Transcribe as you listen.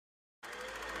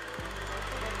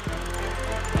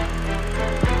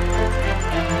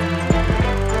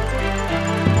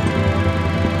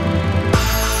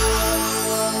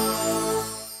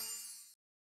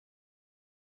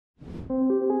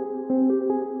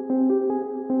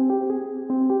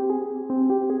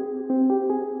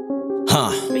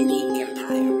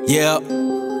Yep.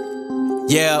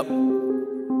 Yep.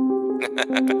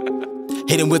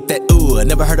 Hit him with that ooh,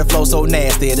 never heard a flow so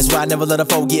nasty. That's why I never let a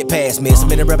foe get past me. So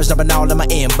many rappers jumping all in my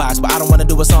inbox, but I don't wanna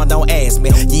do a song, don't ask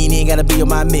me. You ain't gotta be on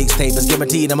my mixtape, it's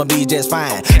guaranteed I'ma be just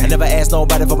fine. I never ask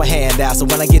nobody for my handout, so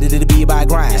when I get it, it'll be by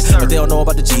grind. But they don't know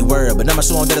about the G word, but I'ma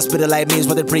show them that I spit it like me is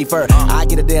what they prefer. I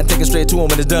get it there and take it straight to them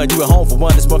when it's done. You at home for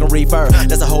one, that's smoking reefer.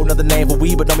 That's a whole nother name for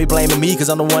weed, but don't be blaming me, cause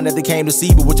I'm the one that they came to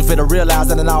see. But what you finna realize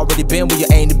that I already been where you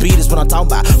aim to be, that's what I'm talking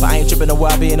about. But I ain't tripping on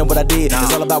where I been and what I did.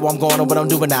 It's all about where I'm going and what I'm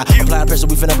doing now. Applying pressure,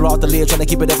 we finna blow off the lid, trying to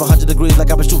keep it at 100 degrees like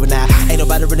I was juvenile. Ain't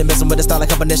nobody really messing with the style of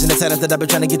combination of talents that I've been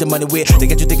trying to get the money with. They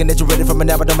got you thinking that you're ready from an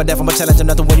hour, done my dad from a challenge. I'm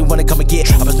nothing when you wanna come and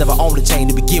get. I was never on the chain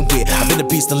to begin with. I've been a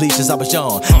beast and leash since I was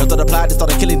young. I thought I applied to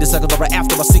started killing the suckers, but right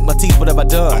after I sink my teeth, what have I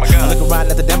done? I look around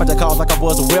at the damage I caused like I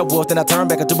was a werewolf, then I turned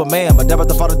back into a man. But never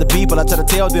the fault of the people. I try to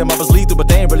tell them I was lethal, but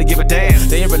they ain't really give a damn.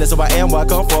 They ain't realize who I am, where I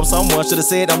come from. Someone should've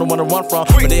said I'm the one to run from,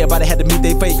 but everybody had to meet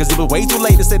their fate, cause it was way too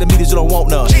late to say to me that you don't want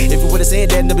none. If you would've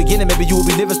said that in the beginning, maybe you would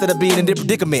be living instead of being in this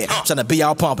predicament. Tryna be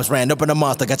all pompous, ran up in a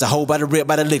monster, got your whole body ripped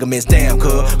by the ligaments. Damn,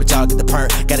 cuz, but y'all get the perk.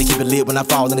 Gotta keep it lit when I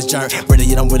fall in this jerk. Ready,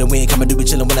 you don't really win, come and do be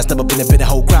chillin' when I step up in the bit, the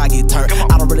whole crowd get turned.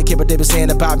 I don't really care what they be saying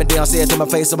about me, they don't say it to my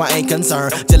face, so I ain't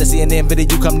concerned. Jealousy and envy,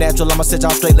 you come natural, I'ma set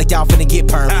y'all straight like y'all finna get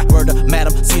permed. Word of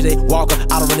Madam CJ Walker,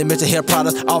 I don't really mention hair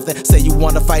products often. Say you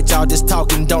wanna fight, y'all just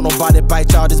talking, don't nobody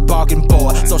bite, y'all just barking,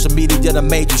 boy. Social media done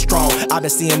made you strong, I've been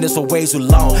seeing this for way too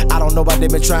long. I don't know why they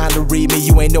been trying to read me,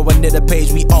 you ain't nowhere near the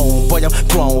page we own. Boy, I'm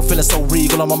grown, feeling so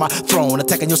regal, I'm on my throne,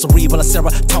 attacking your cerebral and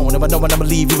serotonin. I know when I'ma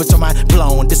leave you with your mind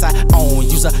blown. This I own,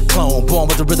 use a clone, born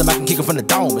with the rhythm, I can kick it from the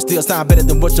dome. It still sound better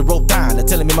than what you wrote down. They're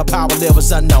telling me my power level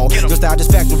is unknown. Your style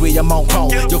just factory, I'm on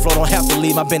chrome. Your flow don't have to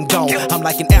leave, I've been gone. I'm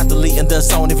like an athlete in the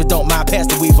zone. If you don't mind, pass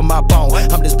the weed from my bone.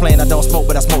 I'm just playing, I don't smoke,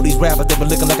 but I smoke these rappers. They been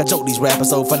looking like a joke, these rappers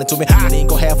so funny to me. I ain't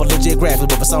gon' have a legit graphic,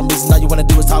 but for some reason all you wanna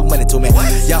do is talk money to me.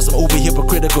 Y'all some uber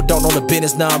hypocritical, don't know the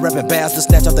business, non-rapping bastards.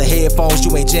 Snatch off the headphones,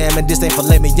 you ain't jamming. This ain't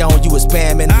filet mignon, you is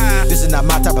spamming. This is not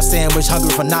my type of sandwich,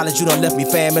 hungry for knowledge, you done left me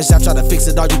famished. I try to fix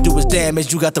it, all you do is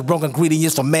damage. You got the wrong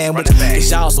ingredients for man with.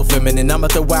 Cause y'all so feminine, I'm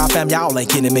at the wild fam, y'all ain't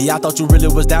kidding me. I thought you really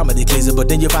was down with Ecleezy, but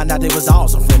then you find out they was all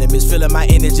some frenemies. Feeling my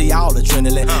energy, all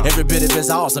adrenaline, every bit of it's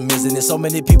awesome, isn't it? So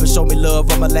many people show me love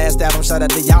from my last album, shout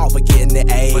out to y'all for getting it,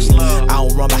 ayy. I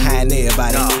don't run behind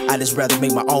everybody, I just rather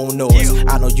make my own noise.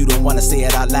 I know you don't wanna say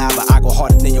it out loud, but I go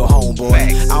harder than your homeboy.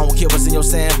 I don't care what's in your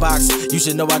sandbox, you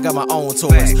should know I got my own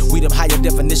toys. We them higher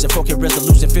definition, 4K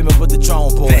resolution, filming with the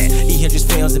drone boys. Hendricks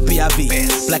films and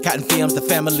PIV, Black Cotton Films, the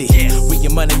family. We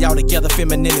get money all together,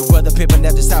 feminine, weather pimpin',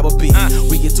 that's just how it be.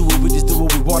 We get to it, we just do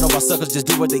what we want, all my suckers just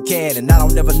do what they can. And I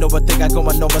don't never know what think I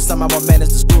going over, somehow I manage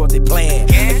to screw up they plan.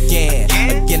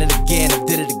 Again and again, I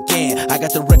did it again. I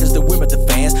got the records that with the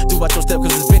fans. Do watch your step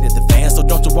cause it's been at the fans. So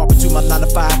don't you walk into my 9 to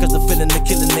 5 cause the feeling of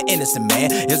killing the innocent man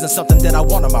isn't something that I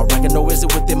want on my record, nor is it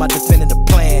within my definitive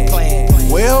plan.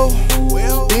 Well,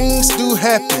 things do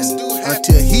happen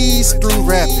until he's through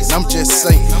rapping. I'm just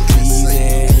saying.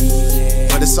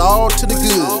 But it's all to the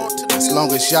good, as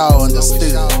long as y'all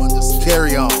understood.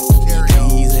 Carry on.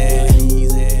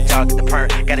 Y'all get the perk,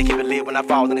 gotta keep it lit when I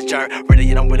fall in this jerk. Ready,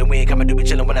 you don't really win, come and do be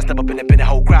chillin' when I step up in the bit, the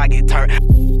whole crowd get turned.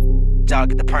 Y'all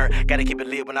get the perk, gotta keep it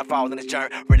lit when I fall in this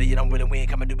jerk. Ready, you don't really win,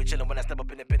 come and do be chillin' when I step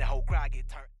up in the bit, the whole crowd get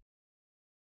turned.